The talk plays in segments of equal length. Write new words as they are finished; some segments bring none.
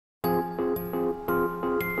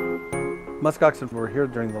Musk oxen were here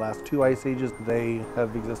during the last 2 ice ages. They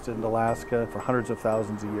have existed in Alaska for hundreds of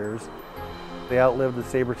thousands of years. They outlived the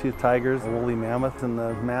saber-toothed tigers, the woolly mammoths, and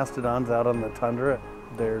the mastodons out on the tundra.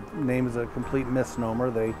 Their name is a complete misnomer.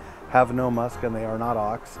 They have no musk and they are not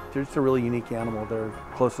ox. They're just a really unique animal. Their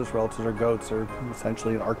closest relatives are goats. They're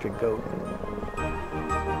essentially an Arctic goat.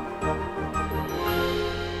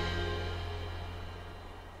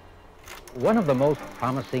 One of the most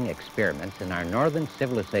promising experiments in our northern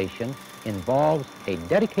civilization involves a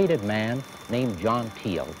dedicated man named John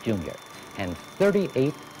Teal, Jr., and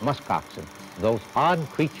 38 musk oxen, those odd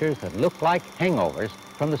creatures that look like hangovers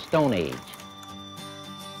from the Stone Age.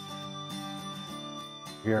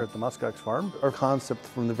 Here at the Musk Ox farm, our concept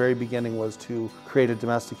from the very beginning was to create a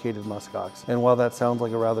domesticated musk ox. And while that sounds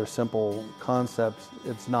like a rather simple concept,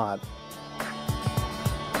 it's not.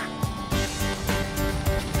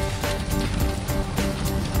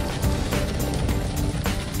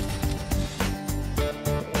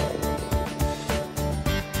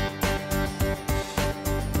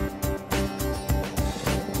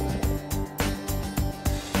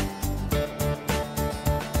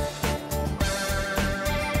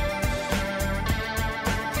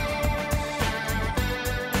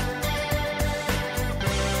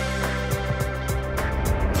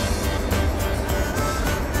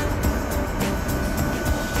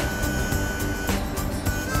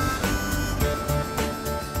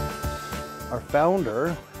 Our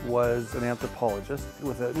founder was an anthropologist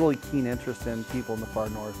with a really keen interest in people in the far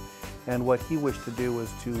north. And what he wished to do was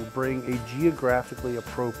to bring a geographically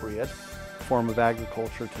appropriate form of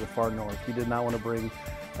agriculture to the far north. He did not want to bring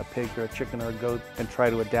a pig or a chicken or a goat and try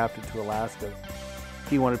to adapt it to Alaska.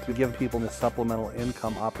 He wanted to give people a supplemental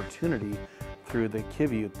income opportunity through the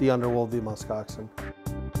kiviu, the underwool of the musk oxen.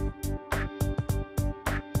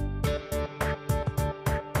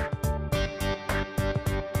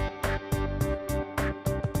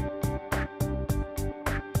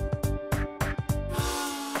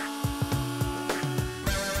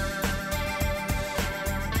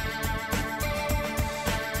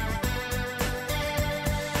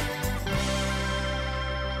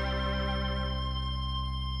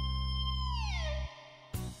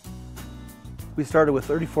 We started with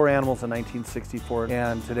 34 animals in 1964,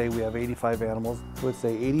 and today we have 85 animals. I would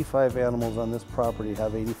say 85 animals on this property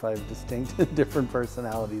have 85 distinct different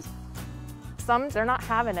personalities. Some, they're not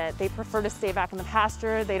having it. They prefer to stay back in the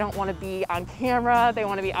pasture. They don't want to be on camera. They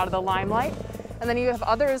want to be out of the limelight. And then you have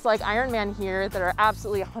others like Iron Man here that are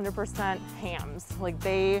absolutely 100% hams. Like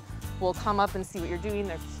they will come up and see what you're doing.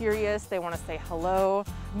 They're curious. They want to say hello.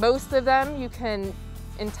 Most of them you can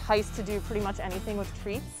entice to do pretty much anything with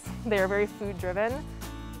treats. They are very food driven.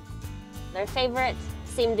 Their favorites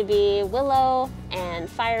seem to be willow and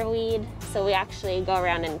fireweed, so we actually go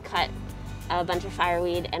around and cut a bunch of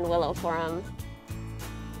fireweed and willow for them.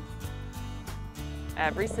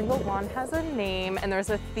 Every single one has a name and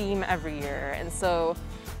there's a theme every year. And so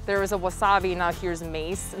there was a wasabi, now here's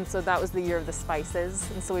mace, and so that was the year of the spices.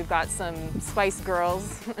 And so we've got some spice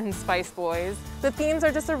girls and spice boys. The themes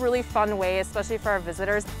are just a really fun way, especially for our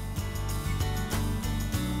visitors.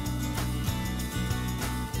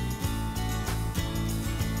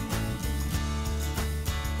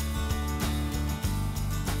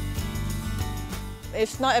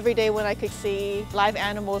 It's not every day when I could see live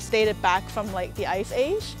animals dated back from like the Ice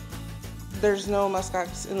Age. There's no musk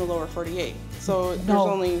ox in the lower 48, so there's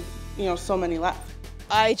only, so many left.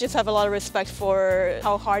 I just have a lot of respect for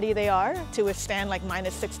how hardy they are to withstand like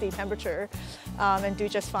 -60 temperature and do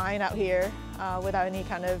just fine out here without any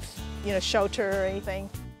kind of, shelter or anything.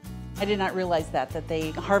 I did not realize that they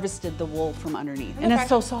harvested the wool from underneath, and it's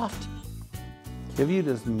so soft. Kiviu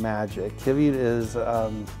is magic. Kiviu is,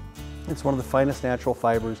 it's one of the finest natural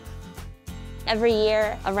fibers. Every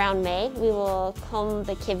year around May, we will comb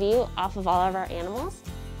the kiviu off of all of our animals.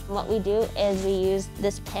 What we do is we use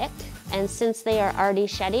this pick, and since they are already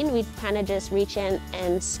shedding, we kind of just reach in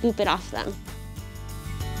and scoop it off them.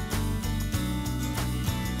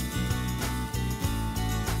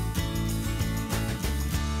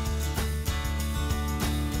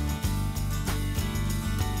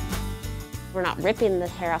 We're not ripping the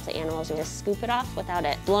hair off the animals, we just scoop it off without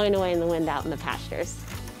it blowing away in the wind out in the pastures.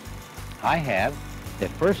 I have the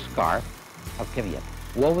first scarf of kiviu,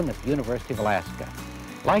 woven at the University of Alaska.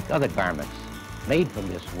 Like other garments made from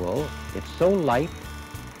this wool, it's so light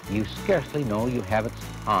you scarcely know you have it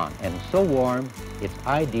on, and so warm it's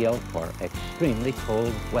ideal for extremely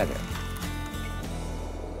cold weather.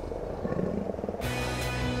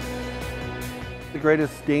 The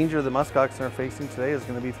greatest danger the musk oxen are facing today is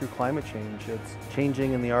going to be through climate change. It's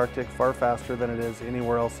changing in the Arctic far faster than it is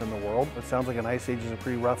anywhere else in the world. It sounds like an ice age is a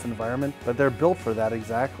pretty rough environment, but they're built for that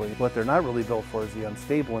exactly. What they're not really built for is the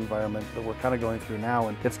unstable environment that we're kind of going through now,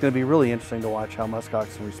 and it's going to be really interesting to watch how musk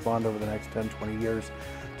oxen respond over the next 10, 20 years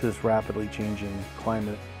to this rapidly changing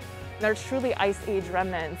climate. They're truly ice age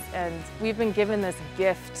remnants, and we've been given this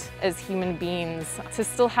gift as human beings to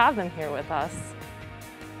still have them here with us.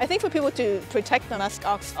 I think for people to protect the musk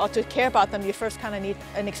ox or to care about them, you first kind of need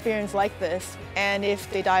an experience like this. And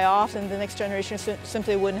if they die off, then the next generation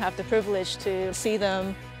simply wouldn't have the privilege to see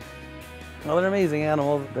them. Well, they're amazing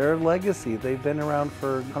animals. They're legacy. They've been around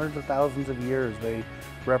for hundreds of thousands of years. They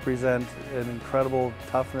represent an incredible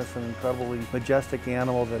toughness and incredibly majestic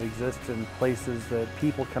animal that exists in places that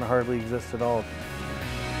people can hardly exist at all.